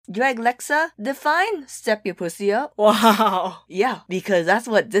Drag Lexa, define step your pussy up. Wow. Yeah, because that's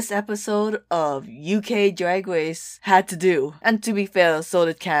what this episode of UK Drag Race had to do. And to be fair, so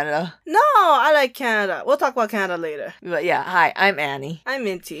did Canada. No, I like Canada. We'll talk about Canada later. But yeah, hi, I'm Annie. I'm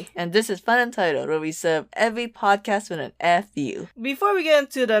Minty. And this is Fun Untitled, where we serve every podcast with an FU. Before we get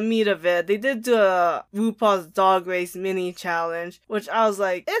into the meat of it, they did do a RuPaul's Dog Race mini challenge, which I was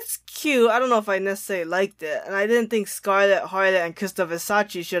like, it's cute. I don't know if I necessarily liked it. And I didn't think Scarlett, Harlot, and Krista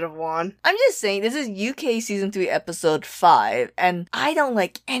Versace should have won. I'm just saying, this is UK Season 3 Episode 5, and I don't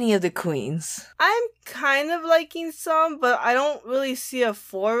like any of the queens. I'm kind of liking some, but I don't really see a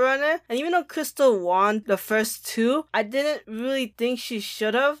forerunner. And even though Crystal won the first two, I didn't really think she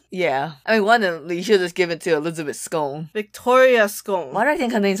should have. Yeah. I mean, one of them, you should have just given it to Elizabeth Scone. Victoria Scone. Why do I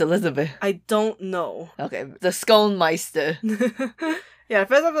think her name's Elizabeth? I don't know. Okay, the Scone Meister. Yeah, the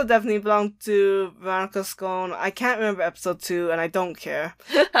first episode definitely belonged to Veronica Scone. I can't remember episode 2, and I don't care.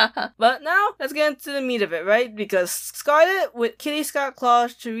 But now, let's get into the meat of it, right? Because Scarlett with Kitty Scott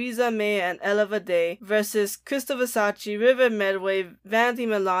Claus, Theresa May, and Ella Vaday versus Krista Versace, River Medway, Vanity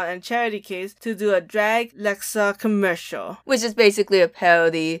Milan, and Charity Case to do a Drag Lexa commercial. Which is basically a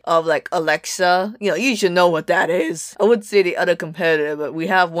parody of, like, Alexa. You know, you should know what that is. I would say the other competitor, but we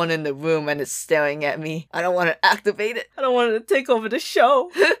have one in the room and it's staring at me. I don't want to activate it. I don't want it to take over the show.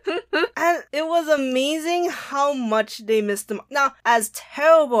 And it was amazing how much they missed them. Now, as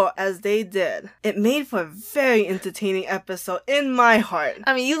terrible as they did, it made for a very entertaining episode in my heart.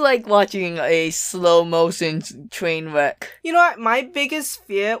 I mean, you like watching a slow motion train wreck. You know what? My biggest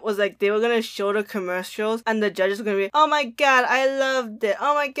fear was like they were gonna show the commercials and the judges were gonna be, oh my god, I loved it.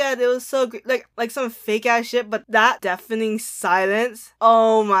 Oh my god, it was so great. Like some fake ass shit, but that deafening silence,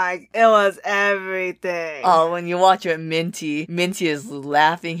 oh my, it was everything. Oh, when you watch it, Minty is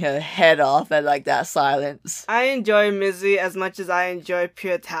laughing her head off at like that silence. I enjoy misery as much as I enjoy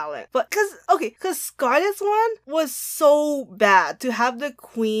pure talent. But cause Scarlett's one was so bad. To have the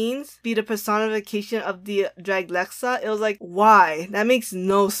queens be the personification of the Drag Lexa, it was like, why? That makes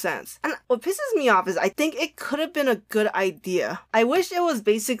no sense. And what pisses me off is I think it could have been a good idea. I wish it was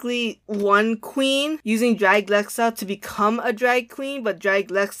basically one queen using Drag Lexa to become a drag queen, but Drag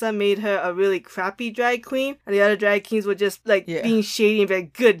Lexa made her a really crappy drag queen, and the other drag queens were just like being shady and be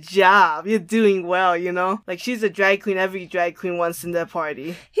like, good job, you're doing well, you know? Like, she's a drag queen every drag queen wants in their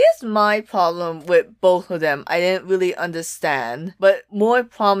party. Here's my problem with both of them. I didn't really understand, but more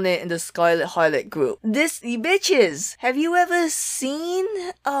prominent in the Scarlet Harlot group. You bitches, have you ever seen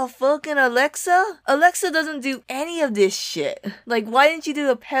fucking Alexa? Alexa doesn't do any of this shit. Like, why didn't you do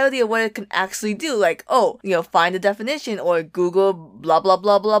a parody of what it can actually do? Like, oh, you know, find the definition or Google blah blah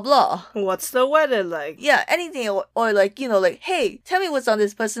blah blah blah. What's the weather like? Yeah, anything, or like, you know, like, hey, tell me what's on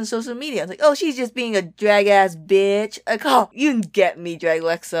this person's social media. It's like, oh, she's just being a drag ass bitch. Like, oh, you can get me, Drag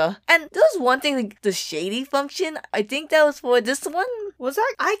Lexa. And there was one thing, like, the shady function. I think that was for this one. Was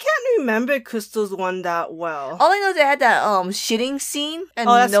that? I can't remember Crystal's one that well. All I know is they had that shitting scene. And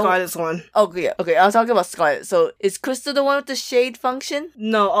that's Scarlett's one. Okay, I was talking about Scarlett. So is Crystal the one with the shade function?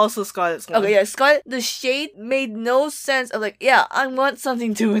 No, also Scarlett's one. Okay, yeah, Scarlett. The shade made no sense. Of like, yeah, I want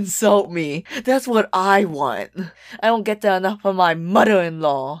something to insult me. That's what I want. I don't get that enough from my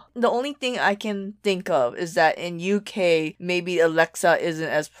mother-in-law. The only thing I can think of is that in UK, maybe Alexa isn't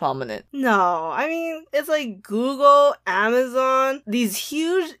as prominent. No, I mean, it's like Google, Amazon, these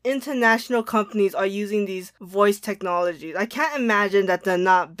huge international companies are using these voice technologies. I can't imagine that they're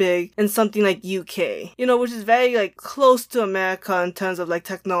not big in something like UK, you know, which is very like close to America in terms of like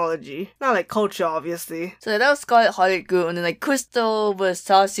technology. Not like culture, obviously. So that was Scarlet Harlot group, and then like Crystal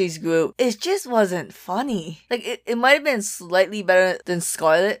Versace's group. It just wasn't funny. Like, it might have been slightly better than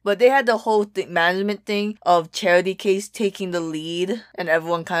Scarlet, but they had the whole management thing of Charity Case taking the lead and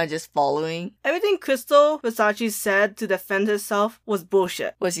everyone kind of just following. Everything Crystal Versace said to defend herself was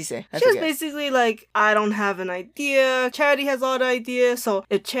bullshit. What did she say? She was basically like, I don't have an idea. Charity has all the ideas, so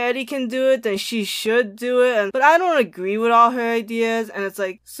if Charity can do it, then she should do it. But I don't agree with all her ideas, and it's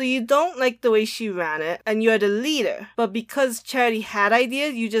like, so you don't like the way she ran it, and you're the leader. But because Charity had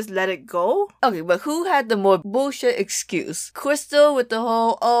ideas, you just let it go? Okay, but who had the more bullshit excuse? Crystal with the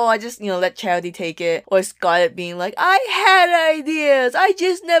whole, oh, I just, let Charity take it, or Scarlett being like, I had ideas, I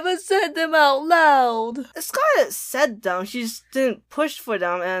just never said them out loud. Scarlett said them, she just didn't pushed for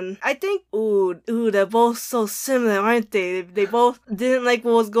them, and I think, they're both so similar, aren't they? They both didn't like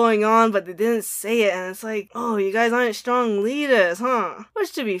what was going on, but they didn't say it, and it's like, oh, you guys aren't strong leaders, huh?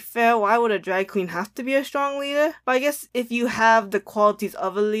 Which, to be fair, why would a drag queen have to be a strong leader? But I guess if you have the qualities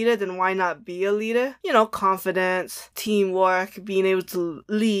of a leader, then why not be a leader? You know, confidence, teamwork, being able to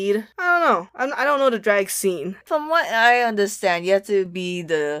lead. I don't know. I don't know the drag scene. From what I understand, you have to be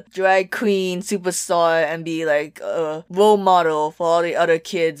the drag queen superstar and be like a role model for all the other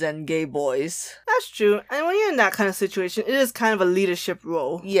kids and gay boys. That's true. And when you're in that kind of situation, it is kind of a leadership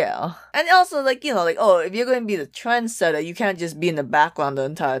role. Yeah. And also, like, you know, like, oh, if you're going to be the trendsetter, you can't just be in the background the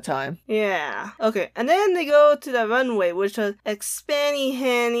entire time. Yeah. Okay. And then they go to the runway, which was Expanny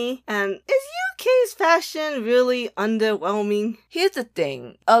Hanny. And is UK's fashion really underwhelming? Here's the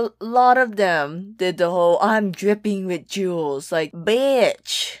thing. A lot of them did the whole, I'm dripping with jewels. Like,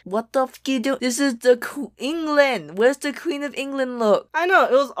 bitch, what the f*** you do? This is the England. Where's the Queen of England look? I know,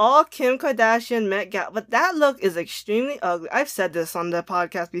 it was all Kim Kardashian Met Gala, but that look is extremely ugly. I've said this on the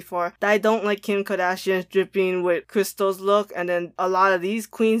podcast before, that I don't like Kim Kardashian's dripping with crystals look, and then a lot of these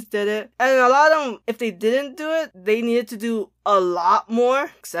queens did it. And a lot of them, if they didn't do it, they needed to do a lot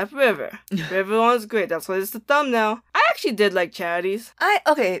more, except River. River one's great. That's why it's the thumbnail. I actually did like Charity's.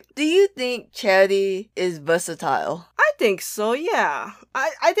 Okay, do you think Charity is versatile? I think so, yeah.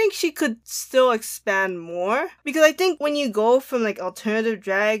 I think she could still expand more, because I think when you go from like alternative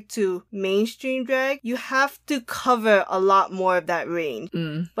drag to mainstream drag, you have to cover a lot more of that range.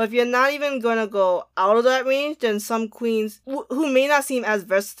 But if you're not even gonna go out of that range, then some queens who may not seem as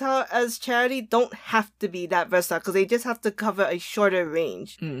versatile as Charity don't have to be that versatile, because they just have to cover a shorter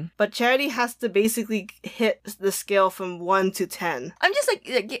range. But Charity has to basically hit the scale from 1 to 10. I'm just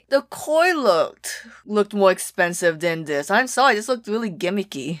like the koi looked more expensive than this. I'm sorry, this looked really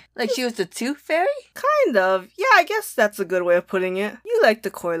gimmicky. Like she was the tooth fairy? Kind of. Yeah, I guess that's a good way of putting it. You like the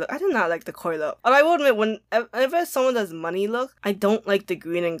koi look. I did not like the koi look. But I will admit, whenever someone does money look, I don't like the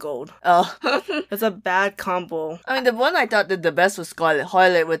green and gold. Oh. It's a bad combo. I mean, the one I thought did the best was Scarlet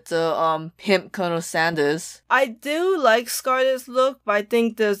Harlot with the pimp Colonel Sanders. I do like Scarlett's look, but I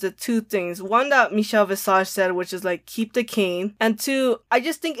think there's the two things. One that Michelle Visage said, which is like, keep the cane. And two, I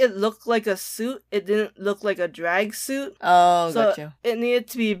just think it looked like a suit. It didn't look like a drag suit. Oh, so gotcha. It needed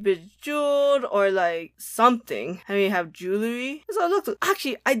to be bejeweled or like something. I mean, have jewelry. So it looked,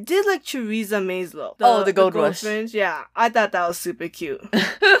 actually, I did like Theresa May's look. The gold rush. Fringe. Yeah, I thought that was super cute.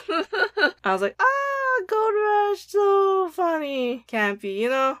 I was like, Gold Rush, so funny. Campy, you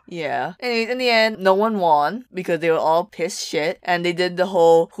know? Yeah. Anyways, in the end, no one won because they were all pissed shit, and they did the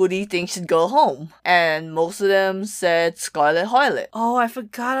whole, who do you think should go home? And most of them said Scarlet Harlot. Oh, I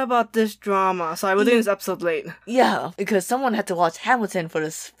forgot about this drama. Sorry, we're doing this episode late. Yeah, because someone had to watch Hamilton for the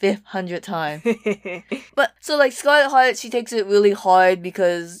 500th time. But, so like Scarlet Harlot, she takes it really hard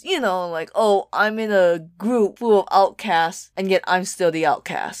because, you know, like, oh, I'm in a group full of outcasts, and yet I'm still the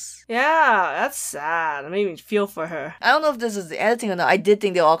outcast. Yeah, that's sad. It made me feel for her. I don't know if this is the editing or not. I did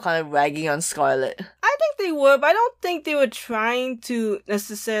think they were all kind of ragging on Scarlet. I think they were, but I don't think they were trying to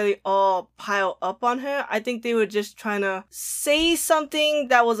necessarily all pile up on her. I think they were just trying to say something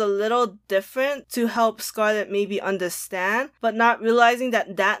that was a little different to help Scarlet maybe understand, but not realizing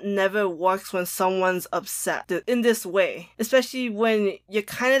that that never works when someone's upset in this way, especially when you're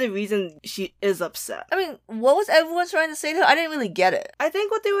kind of the reason she is upset. I mean, what was everyone trying to say to her? I didn't really get it. I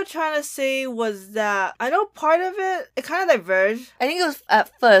think what they were trying to say was that, I know part of it kind of diverged. I think it was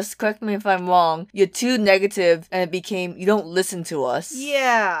at first, correct me if I'm wrong, you're too negative and it became, you don't listen to us.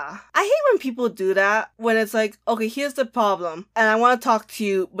 Yeah. I hate when people do that, when it's like, okay, here's the problem, and I want to talk to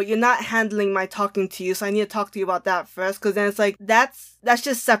you, but you're not handling my talking to you, so I need to talk to you about that first, because then it's like, that's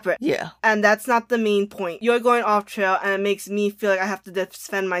just separate. Yeah. And that's not the main point. You're going off trail, and it makes me feel like I have to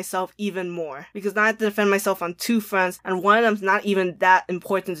defend myself even more. Because now I have to defend myself on two fronts, and one of them's not even that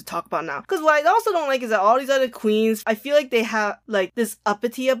important to talk about now. Because what I also don't like is that all these other queens, I feel like they have, like, this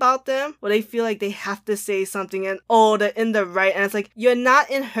uppity about them, where they feel like they have to say something, and oh, they're in the right, and it's like, you're not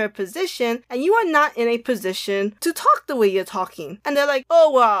in her position, and you are not in a position to talk the way you're talking. And they're like,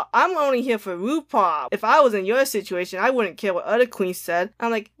 oh, well, I'm only here for RuPaul. If I was in your situation, I wouldn't care what other queens said.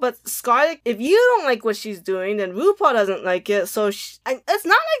 I'm like, but Scarlet, if you don't like what she's doing, then RuPaul doesn't like it, so it's not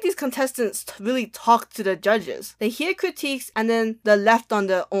like these contestants really talk to the judges. They hear critiques, and then they're left on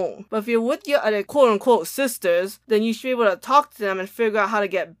their own. But if you're with your other quote-unquote sisters, then you should be able to talk to them and figure out how to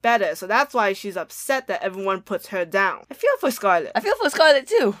get better. So that's why she's upset that everyone puts her down. I feel for Scarlet. I feel for Scarlet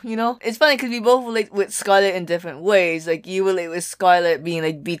too, you know? It's funny because we both relate with Scarlet in different ways. Like, you relate with Scarlet being,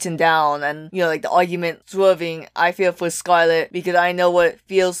 like, beaten down and, you know, like, the argument swerving. I feel for Scarlet because I know know what it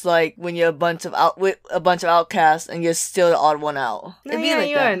feels like when you're with a bunch of outcasts and you're still the odd one out. No, yeah,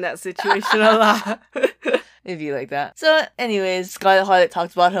 you are in that situation a lot. It'd be like that. So anyways, Scarlet Harlot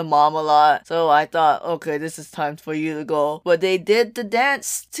talks about her mom a lot. So I thought, okay, this is time for you to go. But they did the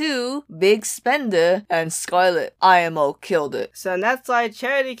dance too. Big Spender and Scarlet IMO killed it. So that's why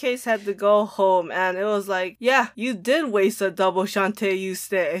Charity Case had to go home. And it was like, yeah, you did waste a double Shantae, you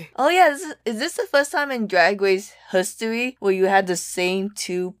stay. Oh yeah, is this the first time in Drag Race history where you had the same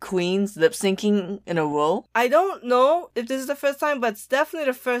two queens lip syncing in a row? I don't know if this is the first time, but it's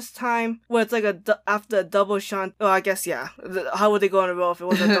definitely the first time where it's like after a double Shantae. Oh, I guess, yeah. How would they go in a row if it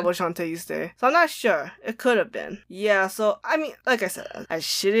was a double Shantae you stay? So I'm not sure. It could have been. Yeah, so, I mean, like I said, as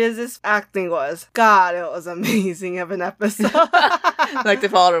shitty as this acting was, God, it was amazing of an episode. Like they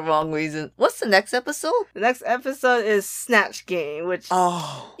followed the wrong reason. What's the next episode? The next episode is Snatch Game, which,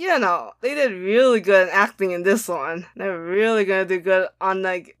 oh, you know, they did really good in acting in this one. They're really gonna do good on,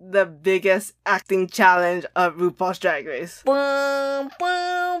 like, the biggest acting challenge of RuPaul's Drag Race. Boom,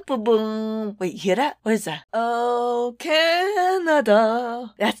 boom, boom, boom. Wait, you hear that? What is that? Oh,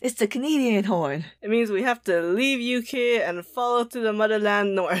 Canada. It's the Canadian horn. It means we have to leave UK and follow to the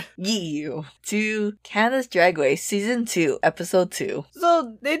motherland north. Yeah. To Canada's Drag Race Season 2, Episode 2.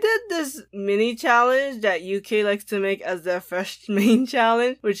 So, they did this mini challenge that UK likes to make as their first main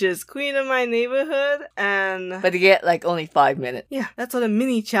challenge, which is Queen of My Neighborhood, and... But they get, like, only 5 minutes. Yeah, that's what a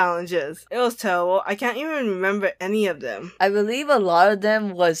mini challenge is. It was terrible. I can't even remember any of them. I believe a lot of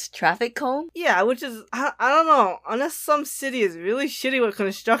them was traffic cone. Yeah, which is... I don't know. Unless some city is really shitty with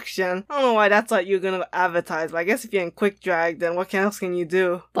construction, I don't know why that's what you're gonna advertise. But I guess if you're in quick drag, then what else can you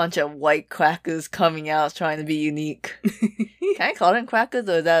do? Bunch of white crackers coming out trying to be unique. Can I call them crackers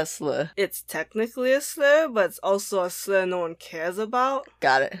or is that a slur? It's technically a slur, but it's also a slur no one cares about.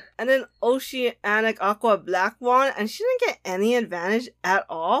 Got it. And then Oceanic Aqua Black won, and she didn't get any advantage at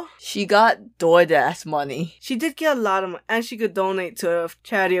all. She got DoorDash money. She did get a lot of money, and she could donate to a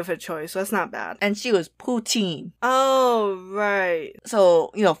charity of her choice, so that's not bad. And she was poutine. Oh, right.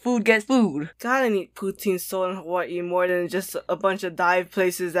 So, you know, food gets food. God, I need poutine so in Hawaii more than just a bunch of dive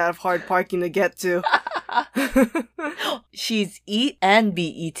places that have hard parking to get to. She's eat and be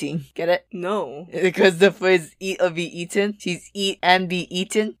eating. Get it? No. Because the phrase eat or be eaten. She's eat and be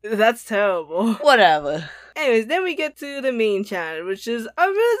eaten. That's terrible. Whatever. Anyways, then we get to the main challenge, which is a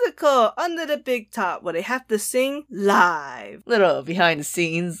musical under the big top where they have to sing live. Little behind the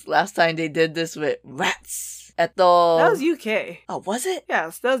scenes. Last time they did this with Rats. That was UK. Oh, was it?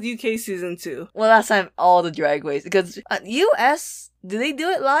 Yes, that was UK season 2. Well, last time all the Drag Race. Because US... Do they do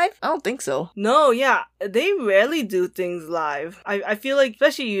it live? I don't think so. No, yeah. They rarely do things live. I feel like,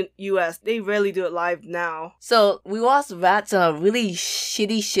 especially US, they rarely do it live now. So, we watched Rats on a really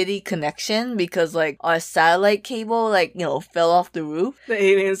shitty connection because, like, our satellite cable, like, you know, fell off the roof. The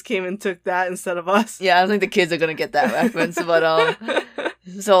aliens came and took that instead of us. Yeah, I don't think the kids are gonna get that reference, but,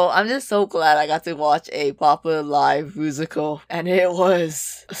 so I'm just so glad I got to watch a proper live musical, and it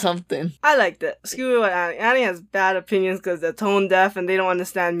was something. I liked it. Screw it with Annie. Annie has bad opinions because they're tone deaf and they don't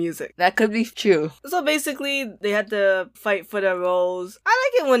understand music. That could be true. So basically, they had to fight for their roles.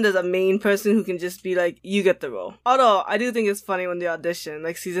 I like it when there's a main person who can just be like, you get the role. Although, I do think it's funny when they audition,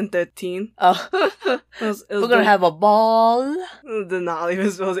 like season 13. Oh. We're gonna have a ball. Denali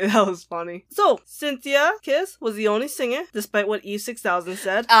was that was funny. So, Cynthia Kiss was the only singer, despite what Eve 6000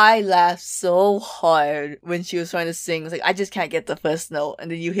 said. I laughed so hard when she was trying to sing. It's like, I just can't get the first note.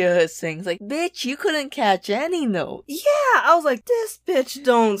 And then you hear her sing. It's like, bitch, you couldn't catch any note. Yeah, I was like, this bitch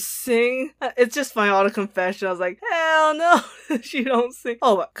don't sing. It's just funny, all the confession. I was like, hell no, she don't sing.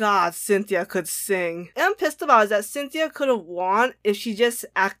 Oh my god, Cynthia could sing. And I'm pissed about is that Cynthia could have won if she just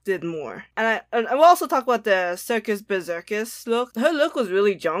acted more. And we'll also talk about the Circus Berserkers look. Her look was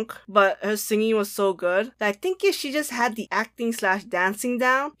really junk, but her singing was so good that I think if she just had the acting / dancing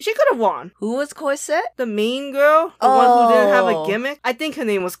down, she could have won. Who was Corset? The main girl, the one who didn't have a gimmick. I think her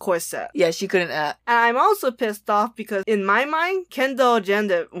name was Corset. Yeah, she couldn't act. And I'm also pissed off because in my mind, Kendall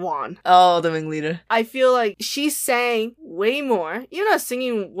Jenner won. Oh, the ringleader. I feel like she sang way more. Even though her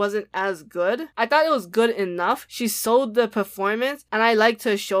singing wasn't as good, I thought it was good enough. She sold the performance, and I liked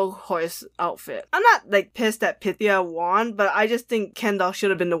her show horse outfit. I'm not like pissed that Pythia won, but I just think Kendall should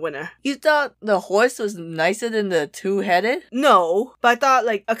have been the winner. You thought the horse was nicer than the two-headed? No, but I thought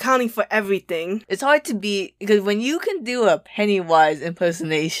like accounting for everything. It's hard to beat because when you can do a Pennywise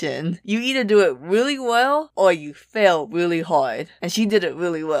impersonation, you either do it really well or you fail really hard. And she did it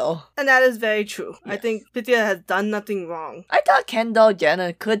really well. And that is very true. I Yes. think Pitya has done nothing wrong. I thought Kendall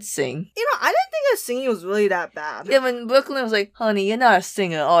Jenner could sing. You know, I didn't think her singing was really that bad. Yeah, when Brooklyn was like, honey, you're not a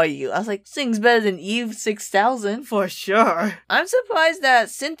singer, are you? I was like, sings better than Eve 6000. For sure. I'm surprised that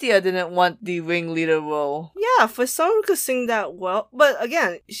Cynthia didn't want the ringleader role. Yeah, for someone who could sing that well. But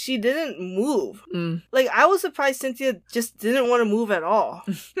again, she didn't move. Mm. Like, I was surprised Cynthia just didn't want to move at all.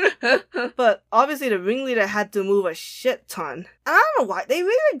 But obviously the ringleader had to move a shit ton. And I don't know why. They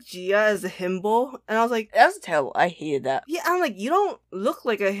rated Gia as a himbo. And I was like, That was terrible. I hated that. yeah, I'm like, you don't look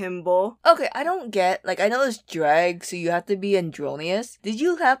like a himbo. Okay, I don't get, like, I know it's drag, so you have to be androgynous. Did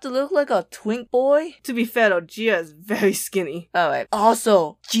you have to look like a twink boy? To be fair though, Gia is very skinny. Alright.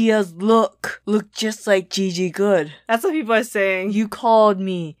 Also, Gia's look looked just like Gigi Good. That's what people are saying. You called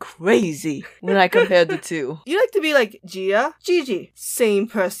me crazy when I compared the two. You like to be like Gia, Gigi, same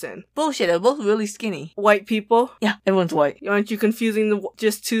person. Bullshit, they're both really skinny. White people. Yeah, everyone's white. Aren't you confusing the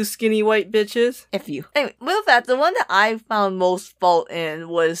just two skinny white bitches? F you. Anyway, with that, the one that I found most fault in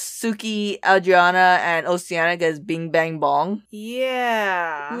was Suki, Adriana, and Oceanic as Bing Bang Bong.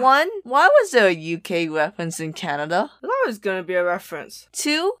 Yeah. One, why was there a UK reference in Canada? There's always gonna be a reference.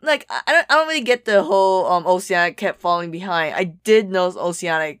 Two, like, I don't really get the whole Oceanic kept falling behind. I did notice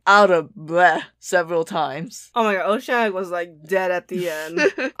Oceanic out of breath several times. Oh my god, Oceanic was like dead at the end.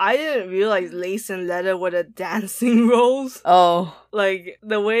 I didn't realize Lace and Letter were the dancing roles. Oh. Like,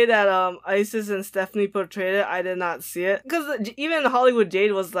 the way that Isis and Stephanie portrayed it, I did not see it. Because even Hollywood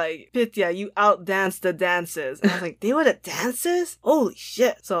Jade was like, Pitya, you outdanced the dancers. And I was like, they were the dancers? Holy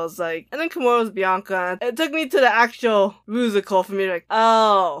shit. So I was like, and then Kimura was Bianca. It took me to the actual musical for me to be like,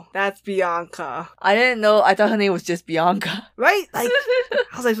 oh, that's Bianca. I didn't know, I thought her name was just Bianca. Right? Like,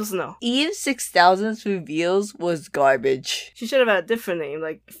 how was I supposed to know? Eve 6000's reveals was garbage. She should have had a different name,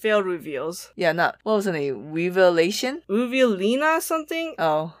 like failed reveals. Yeah, not, what was her name? Revelation? Revealina or something?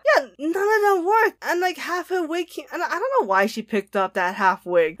 Oh. Yeah, none of them worked. And like half her wig came, and I don't know why she picked up that half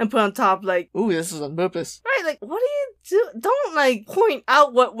wig and put on top like, Ooh, this is on purpose. right, like what do you do? Don't like point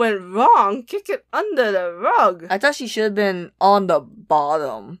out what went wrong. Kick it under the rug. I thought she should have been on the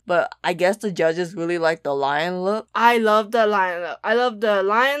bottom, but I guess the judges really like the lion look. I love the lion look. I love the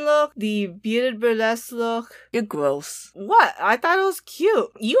lion look, the bearded burlesque look. You're gross. What? I thought it was cute.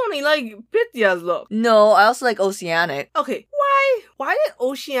 You only like Pitya's look. No, I also like Oceanic. Okay, why did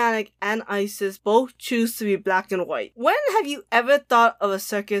Oceanic and Isis both choose to be black and white? When have you ever thought of a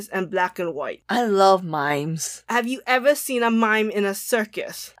circus and black and white? I love mimes. Have you ever seen a mime in a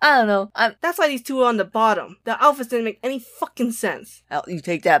circus? I don't know. That's why these two were on the bottom. The outfits didn't make any fucking sense. You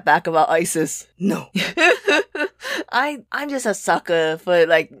take that back about ISIS. No. I'm just a sucker for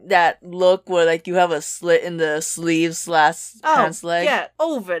like that look where like you have a slit in the sleeve / pants leg. Get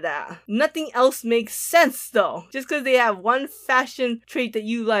over that. Nothing else makes sense though. Just because they have one fashion trait that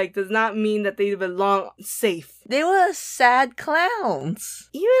you like does not mean that they belong safe. They were sad clowns.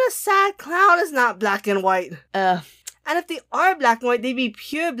 Even a sad clown is not black and white. And if they are black and white, they'd be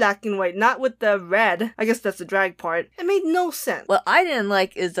pure black and white, not with the red. I guess that's the drag part. It made no sense. What I didn't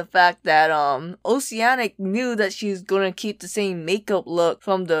like is the fact that Oceanic knew that she's gonna keep the same makeup look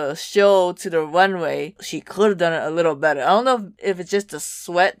from the show to the runway. She could have done it a little better. I don't know if it's just the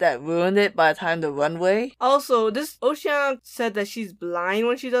sweat that ruined it by the time the runway. Also, this Oceanic said that she's blind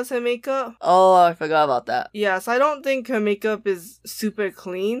when she does her makeup. Oh, I forgot about that. Yeah, so I don't think her makeup is super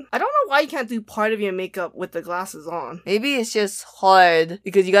clean. I don't know why you can't do part of your makeup with the glasses on. Maybe it's just hard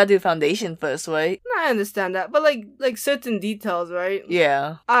because you gotta do foundation first, right? I understand that, but like certain details, right?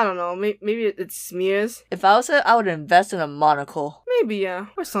 Yeah. I don't know. Maybe it smears. If I was her, I would invest in a monocle. Maybe, yeah,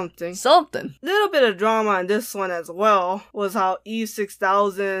 or something. Something. Little bit of drama in this one as well was how Eve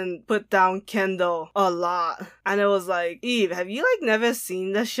 6000 put down Kendall a lot, and it was like, Eve, have you like never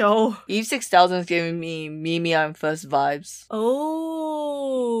seen the show? Eve 6000 is giving me Mimi on First vibes.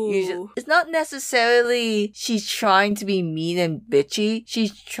 Oh, It's not necessarily she's trying to be mean and bitchy.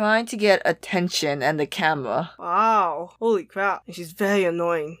 She's trying to get attention and the camera. wow, holy crap! And she's very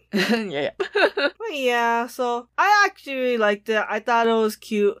annoying. Yeah. But yeah, so I actually really liked it. I thought it was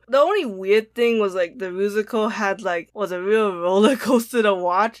cute. The only weird thing was like the musical was a real roller coaster to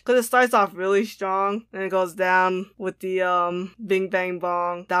watch because it starts off really strong and it goes down with the Bing Bang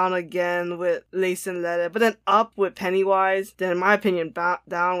Bong, down again with Lace and Letter, but then up with Pennywise. Then in my opinion,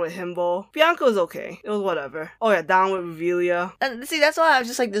 down with Himbo. Bianca was okay. It was whatever. Oh yeah, down with Revelia. And see, that's why I was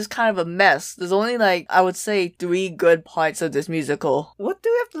just like, this is kind of a mess. There's only like, I would say 3 good parts of this musical. What do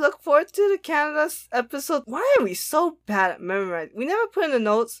we have to look forward to the Canada's episode? Why are we so bad at memorizing? We never put in the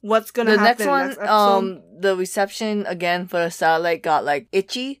notes what's gonna happen Next in the one, next episode. the reception again for the satellite got like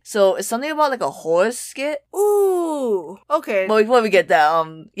itchy. So it's something about like a horse skit. Ooh, okay. But before we get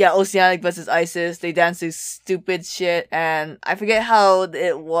that, yeah, Oceanic versus Isis, they danced this stupid shit, and I forget how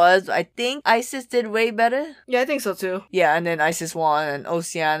it was. I think Isis did way better. Yeah, I think so too. Yeah, and then Isis won, and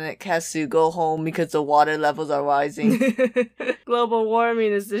Oceanic has to go home because the water levels are rising. Global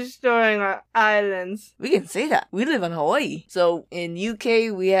warming is destroying our islands. We can say that. We live in Hawaii. So in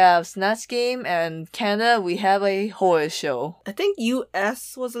UK, we have Snatch Game, and Canada, we have a horror show. I think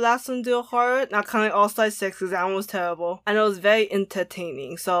US was the last one to do a horror, not counting All Star 6 because that one was terrible. And it was very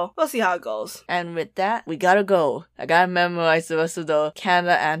entertaining, so we'll see how it goes. And with that, we gotta go. I gotta memorize the rest of the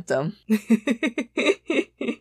Canada anthem.